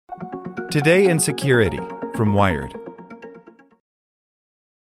Today in Security from Wired.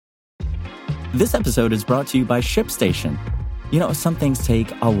 This episode is brought to you by ShipStation. You know, some things take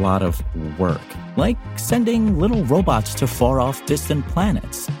a lot of work, like sending little robots to far-off distant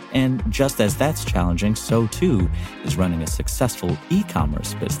planets. And just as that's challenging, so too is running a successful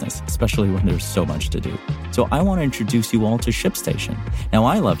e-commerce business, especially when there's so much to do. So I want to introduce you all to ShipStation. Now,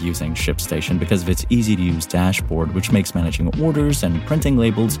 I love using ShipStation because of its easy-to-use dashboard, which makes managing orders and printing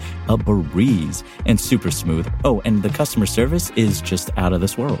labels a breeze and super smooth. Oh, and the customer service is just out of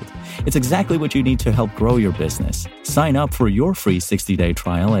this world. It's exactly what you need to help grow your business. Sign up for your free 60-day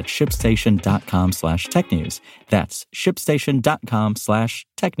trial at shipstation.com/technews. That's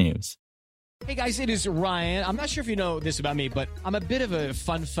shipstation.com/technews. Hey guys, it is Ryan. I'm not sure if you know this about me, but I'm a bit of a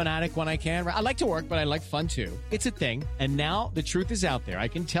fun fanatic when I can. I like to work, but I like fun too. It's a thing. And now the truth is out there. I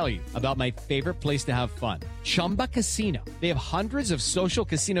can tell you about my favorite place to have fun. Chumba Casino. They have hundreds of social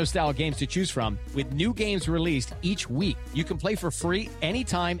casino style games to choose from with new games released each week. You can play for free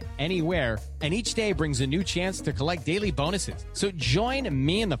anytime, anywhere. And each day brings a new chance to collect daily bonuses. So join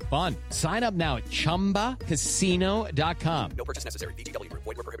me in the fun. Sign up now at ChumbaCasino.com. No purchase necessary. VGW Group.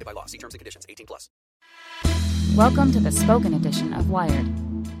 Void where prohibited by law. See terms and conditions. 18+. Welcome to the spoken edition of Wired.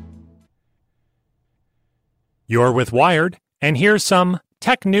 You're with Wired, and here's some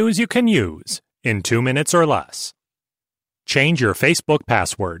tech news you can use in 2 minutes or less. Change your Facebook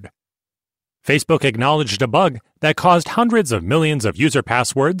password. Facebook acknowledged a bug that caused hundreds of millions of user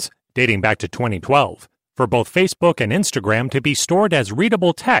passwords dating back to 2012, for both Facebook and Instagram to be stored as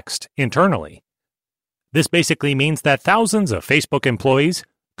readable text internally. This basically means that thousands of Facebook employees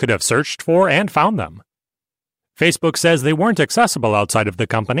could have searched for and found them. Facebook says they weren't accessible outside of the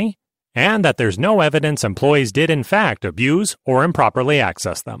company, and that there's no evidence employees did in fact abuse or improperly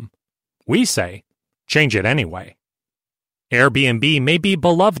access them. We say, change it anyway. Airbnb may be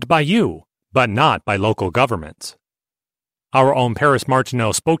beloved by you, but not by local governments. Our own Paris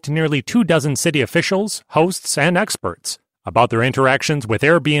Martineau spoke to nearly 24 city officials, hosts, and experts about their interactions with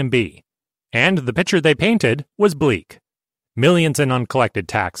Airbnb, and the picture they painted was bleak. Millions in uncollected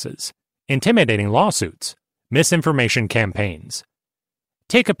taxes, intimidating lawsuits, misinformation campaigns.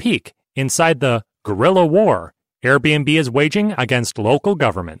 Take a peek inside the guerrilla war Airbnb is waging against local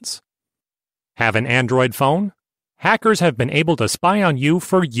governments. Have an Android phone? Hackers have been able to spy on you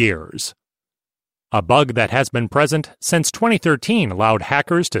for years. A bug that has been present since 2013 allowed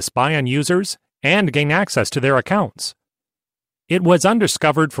hackers to spy on users and gain access to their accounts. It was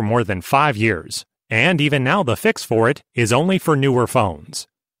undiscovered for more than 5 years, and even now the fix for it is only for newer phones.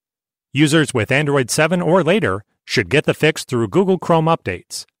 Users with Android 7 or later should get the fix through Google Chrome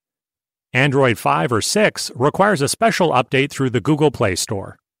updates. Android 5 or 6 requires a special update through the Google Play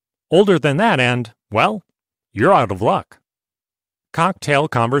Store. Older than that and, well, you're out of luck. Cocktail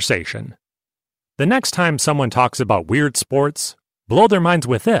conversation. The next time someone talks about weird sports, blow their minds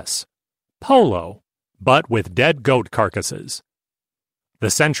with this: polo, but with dead goat carcasses. The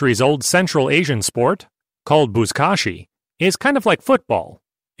centuries-old Central Asian sport, called buzkashi, is kind of like football,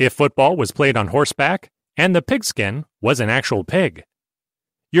 if football was played on horseback and the pigskin was an actual pig.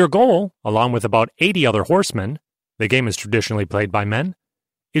 Your goal, along with about 80 other horsemen, the game is traditionally played by men,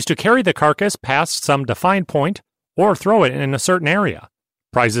 is to carry the carcass past some defined point or throw it in a certain area.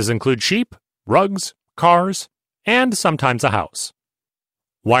 Prizes include sheep, rugs, cars, and sometimes a house.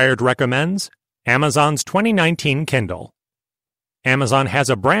 Wired recommends Amazon's 2019 Kindle. Amazon has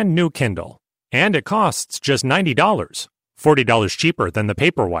a brand new Kindle, and it costs just $90, $40 cheaper than the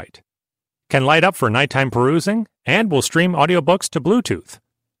Paperwhite. Can light up for nighttime perusing, and will stream audiobooks to Bluetooth.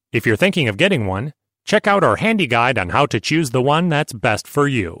 If you're thinking of getting one, check out our handy guide on how to choose the one that's best for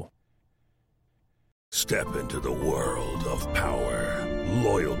you. Step into the world of power,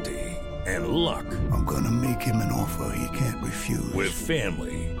 loyalty, and luck. I'm gonna make him an offer he can't refuse. With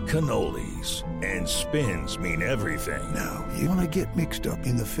family, cannolis, and spins mean everything. Now, you wanna get mixed up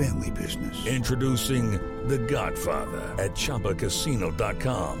in the family business. Introducing The Godfather at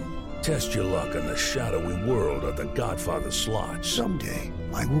ChumbaCasino.com. Test your luck in the shadowy world of The Godfather slot. Someday,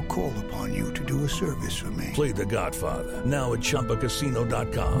 I will call upon you to do a service for me. Play The Godfather, now at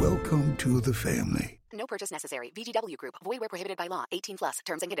ChumbaCasino.com. Welcome to the family. No purchase necessary. VGW Group. Void where prohibited by law. 18+.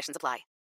 Terms and conditions apply.